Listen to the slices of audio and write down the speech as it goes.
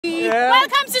Yeah.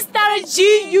 Welcome to Star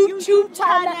G YouTube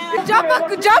channel.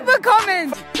 Drop a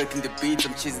comment. Breaking the beats,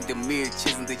 I'm chasing the meat,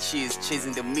 chasing the cheese,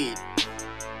 chasing the meat,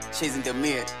 chasing the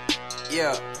meat.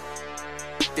 Yeah.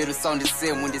 They don't sound the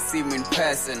same when they see me in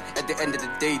person. At the end of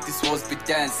the day, this was be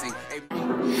dancing.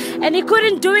 And he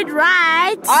couldn't do it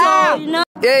right. So, you know.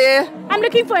 Yeah. I'm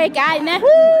looking for a guy, ne?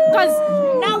 Because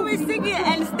now we're singing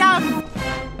and stuff.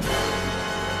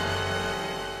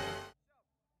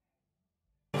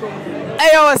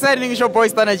 Hey, what's happening? It's your boy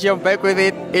Star G. I'm back with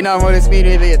it. In our modest speed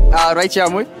with it. Right here,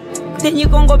 I'm with. Then you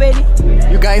Congo Belly.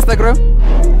 You got Instagram?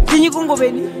 Then you Congo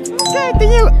Belly. Okay,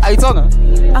 then you. Are you Tonga?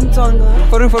 I'm Tonga.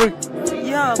 For real?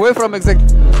 Yeah. Where from exactly?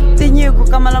 Then you go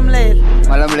Malamle.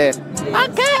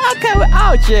 Okay, we're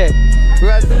out here.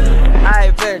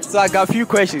 Alright, bet. So I got a few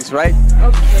questions, right?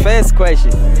 Okay. First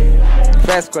question.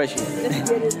 Let's get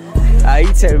it.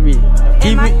 You tell me.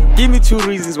 Give me 2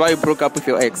 reasons why you broke up with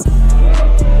your ex.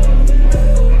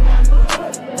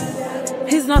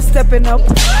 He's not stepping up.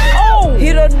 Oh!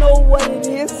 He don't know what it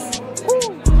is.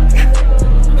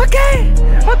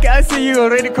 Okay, I see you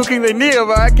already cooking the meal,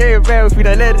 but I can't bear if you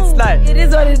don't let it slide. It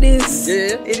is what it is.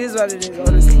 Yeah? It is what it is,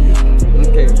 honestly.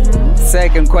 Okay.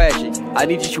 Second question. I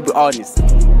need you to be honest.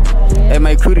 Am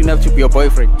I cute enough to be your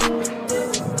boyfriend?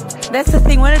 That's the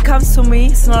thing. When it comes to me,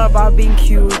 it's not about being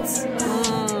cute.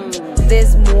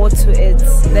 There's more to it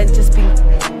than just being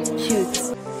cute.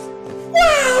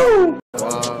 Wow!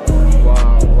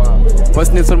 What's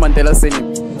Nelson Mandela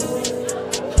saying?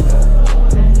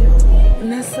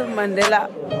 Nelson Mandela.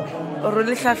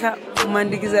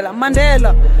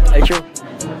 Mandela. Are you sure?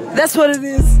 That's what it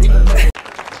is.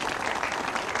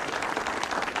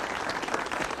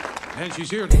 And she's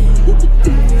here.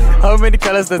 How many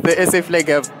colors does the SA flag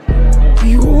have?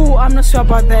 Yo, I'm not sure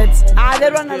about that.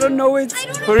 That one I don't know it.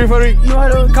 For real? No, I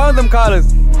don't. Count them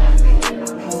colors.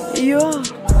 Yo.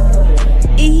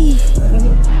 E.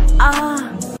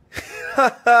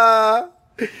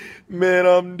 Man,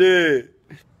 I'm dead.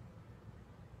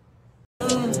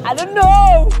 I don't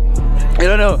know. I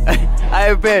don't know.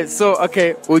 I bet. So,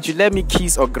 okay, would you let me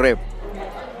kiss or grab?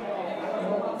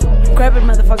 Grab it,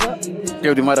 motherfucker.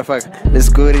 Grab the motherfucker. Let's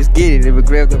go, let's get it. Let me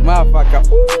grab the motherfucker.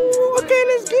 Ooh, okay,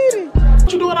 let's get it.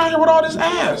 What you doing out here with all this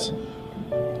ass?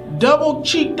 Double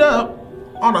cheeked up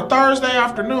on a Thursday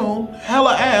afternoon,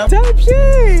 hella ass. Type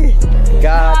shit.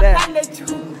 God damn.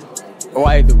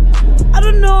 Why do? I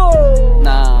don't know.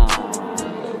 Nah.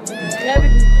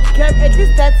 Grab, at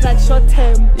least that's like short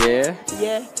term. Yeah?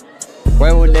 Yeah.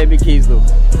 Why won't let me kiss though?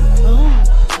 Oh,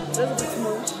 that's a bit too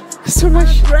much. So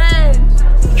much. Brand.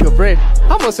 Your brand?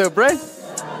 How much your brand?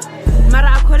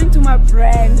 Mara, according to my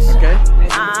brand, Okay.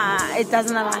 it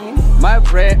doesn't align. My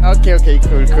brand? Okay,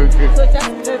 cool. So just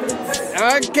grab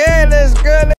it. Okay, let's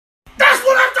go. That's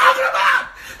what I'm talking about!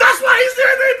 That's why he's the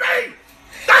MVP!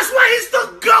 That's why he's the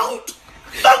GOAT!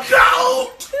 The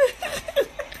GOAT!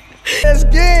 Let's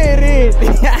get it.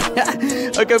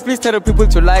 Okay, please tell the people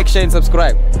to like, share, and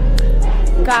subscribe.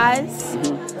 Guys,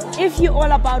 if you're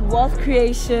all about wealth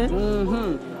creation,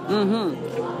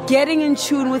 getting in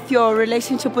tune with your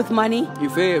relationship with money, You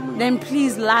feel me? then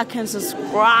please like and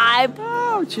subscribe.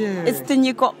 Oh, cheers. It's the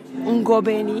Niko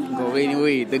Ngobeni. Go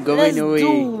anyway. The go Let's anyway.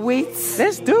 do it.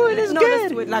 Let's do it. Let's No, get let's it.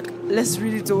 do it. Like, let's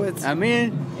really do it. I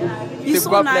mean, You're the so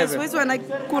guap nice. level. Where's when I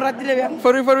kuratile bjang?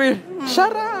 For real.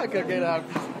 Shut up. Okay, get up.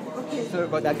 Sorry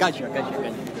about that. I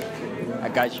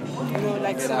got you. No,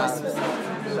 like so nice.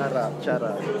 Shut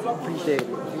up.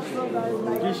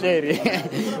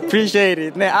 Appreciate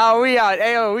it. Now, we out.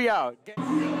 Ayo, we out.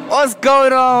 What's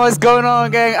going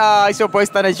on, gang? It's your boy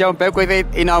Star G. I'm back with it.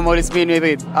 In our modest speed with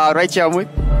it. Right here, I'm with.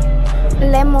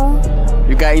 Lemo,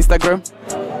 You got Instagram?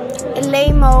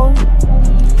 Lemo,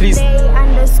 Please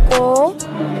Lay_Mo.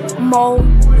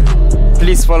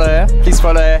 Please follow her.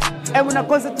 And we're not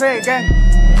concentrate, gang.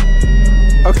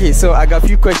 Okay, so I got a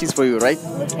few questions for you, right?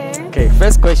 Okay. Okay,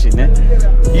 first question,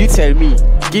 You tell me.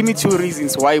 Give me 2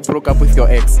 reasons why you broke up with your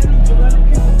ex.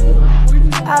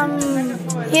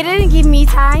 He didn't give me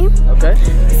time. Okay.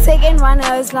 Second one,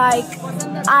 was like,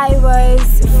 I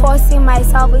was forcing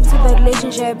myself into the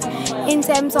relationship in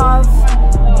terms of,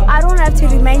 I don't have to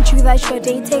remind you that you're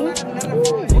dating.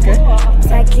 Okay.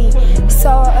 Exactly.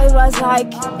 So it was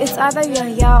like, it's either you're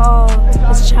here or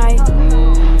let's try.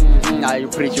 Nah, you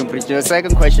preaching. The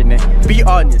second question, Be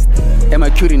honest. Am I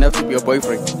cute enough to be your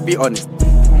boyfriend? Be honest.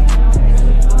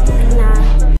 Nah.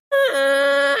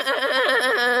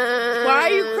 Why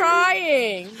are you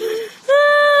crying?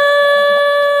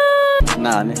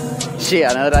 Nah, shit,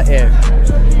 another air.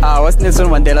 What's Nelson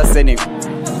Mandela's surname?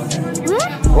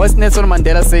 What's Nelson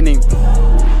Mandela's surname?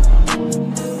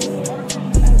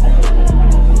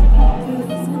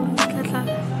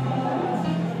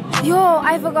 Yo,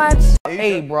 I forgot.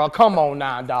 Hey, bro, come on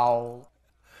now, dog.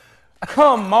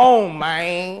 Come on,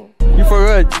 man. You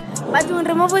forgot? But when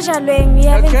remove Jalwing, we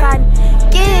having fun.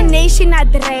 Get a nation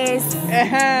address.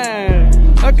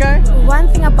 Okay. One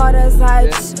thing about us that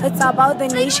it's about the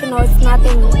nation or it's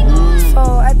nothing.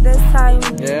 So at this time,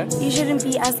 you shouldn't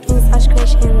be asking such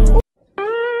questions.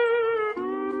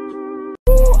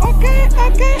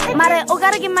 Okay. Mara, o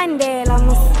gotta get Mandela.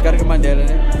 Gotta get Mandela.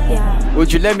 Yeah.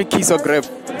 Would you let me kiss or grab?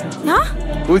 Huh?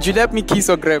 Would you let me kiss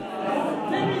or grab?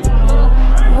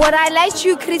 Would I let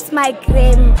you kiss my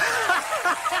cream?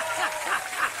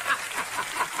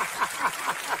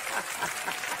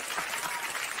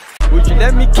 Would you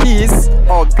let me kiss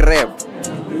or grab?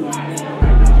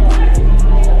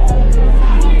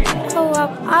 Oh,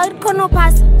 I'm gonna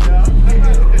pass.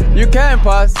 You can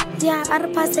pass. Yeah,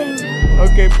 I'm passing.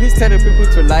 Okay, please tell the people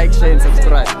to like, share, and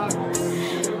subscribe.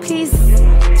 Please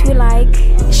do like,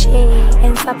 share,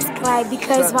 and subscribe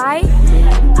because why?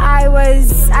 I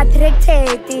was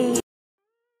attracted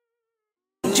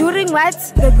during what?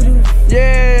 The group.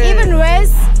 Yeah. Even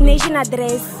worse, nation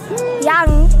address.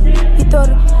 Young, Pitor.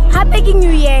 Happy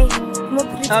New Year.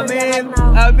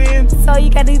 I mean. So you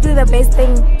gotta do the best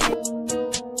thing.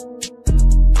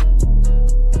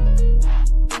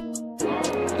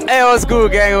 Hey, what's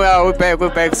good, gang? We're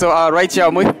back. So, right here,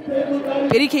 me.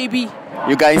 Betty KB.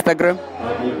 You got Instagram?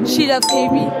 She loves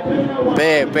KB.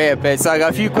 Bad. So I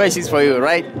got a few questions for you,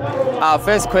 right?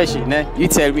 First question, you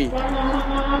tell me.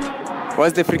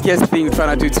 What's the freakiest thing you're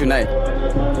trying to do tonight?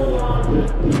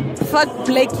 Fuck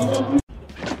Blakey.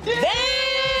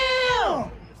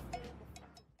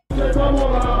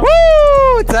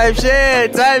 Woo! Type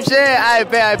shit. I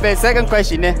bet. Second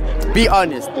question, be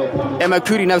honest. Am I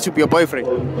cute enough to be your boyfriend?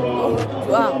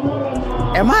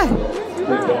 Wow. Am I?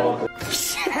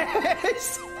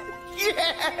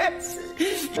 Yes!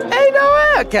 Hey, no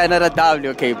way. Okay, another W.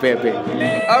 Okay, baby.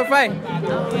 All fine.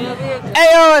 Hey,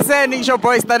 yo, what's happening? It's your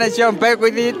boy Standard here. I'm back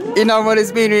with it. You know what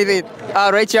it's been with it.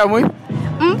 Right here, Mui.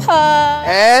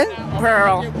 And?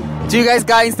 Pearl. Do you guys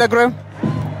got Instagram?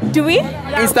 Do we?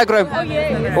 Instagram. Oh,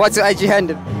 yeah. What's your IG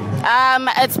handle?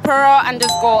 It's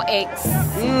Pearl_X.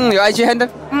 Your IG handle?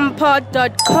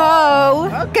 Pod.co.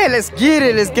 Okay, let's get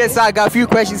it. So I got a few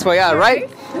questions for y'all, right?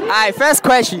 Alright, first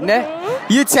question,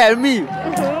 You tell me,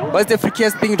 what's the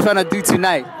freakiest thing you're trying to do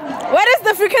tonight? What is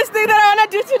the freakiest thing that I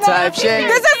want to do tonight? Type shit.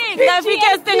 This is the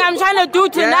freakiest thing I'm trying to do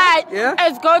tonight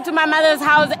is go to my mother's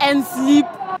house and sleep.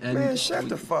 Man, shut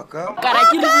the fuck up. Oh,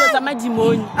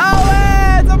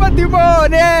 it's a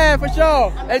demon, yeah, for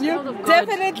sure. And you?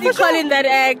 Definitely calling that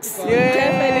X.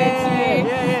 Definitely.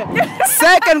 Yeah.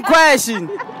 Second question.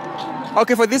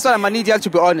 Okay, for this one, I'm gonna need you to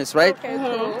be honest, right?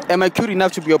 Okay. Am I cute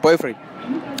enough to be your boyfriend?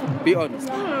 Be honest.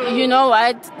 You know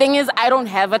what? Thing is, I don't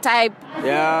have a type.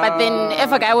 Yeah. But then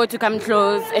if a guy were to come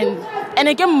close and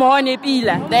I get more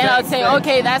nepila, then I'll say,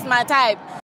 okay, that's my type.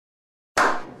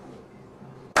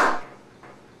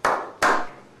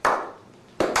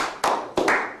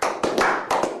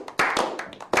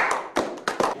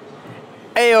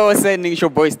 Hey, yo, what's happening? It's your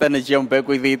boy Standard here. I'm back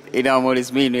with it. You know what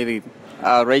it's mean with it.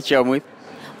 Right here, I'm with.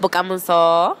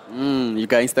 Bukamuso. You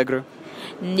got Instagram?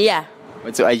 Yeah.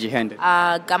 What's your IG handle?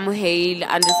 Gamuhail_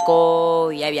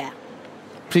 yeah.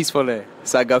 Please follow.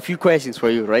 So I got a few questions for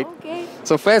you, right? Okay.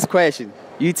 So first question,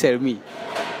 you tell me,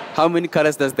 how many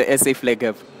colors does the SA flag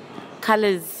have?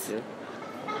 Colors. Yeah.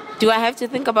 Do I have to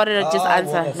think about it or just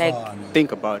answer? Like,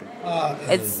 think about it.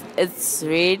 it's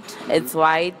red, it's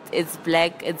white, it's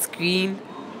black, it's green,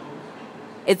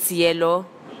 it's yellow,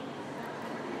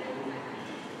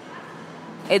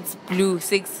 it's blue.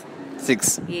 6.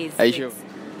 Yes. Are you sure?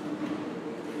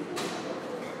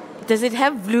 Does it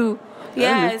have blue?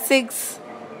 Yeah, 6.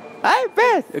 I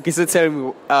bet. Okay, so tell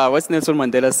me, what's Nelson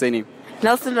Mandela's surname?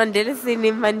 Nelson Mandela's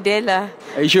name Mandela.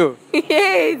 Are you sure?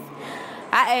 Yes.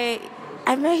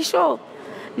 I'm very sure.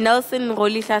 Nelson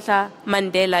Rolihlahla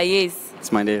Mandela, yes. It's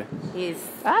Mandela. Yes.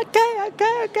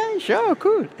 Okay. Sure,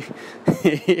 cool.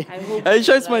 Are you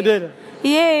sure it's Mandela?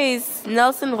 Yes,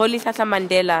 Nelson Rolihlahla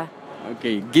Mandela.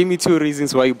 Okay, give me 2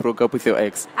 reasons why you broke up with your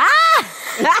ex.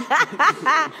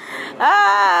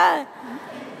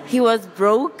 He was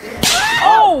broke.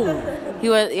 Oh! He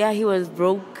was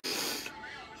broke.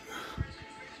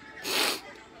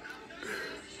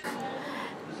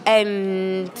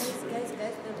 And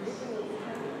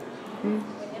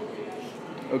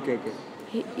Okay.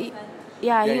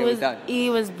 he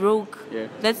was broke. Yeah.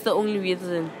 That's the only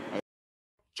reason.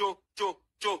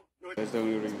 That's the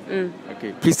only reason.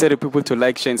 Okay. Please tell the people to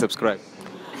like, share, and subscribe.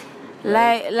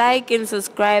 Like and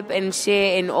subscribe and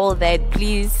share and all that,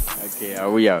 please. Okay,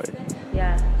 are we out?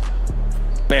 Yeah.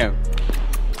 Bam.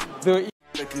 So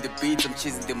making the beats, I'm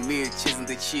chasing the meat, chasing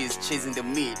the cheese, chasing the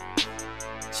meat,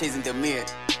 chasing the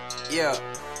meat. Yeah.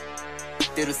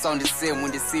 They don't sound the same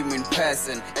when they see me in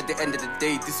person. At the end of the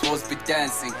day, this walls be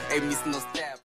dancing. Ain't missing no style.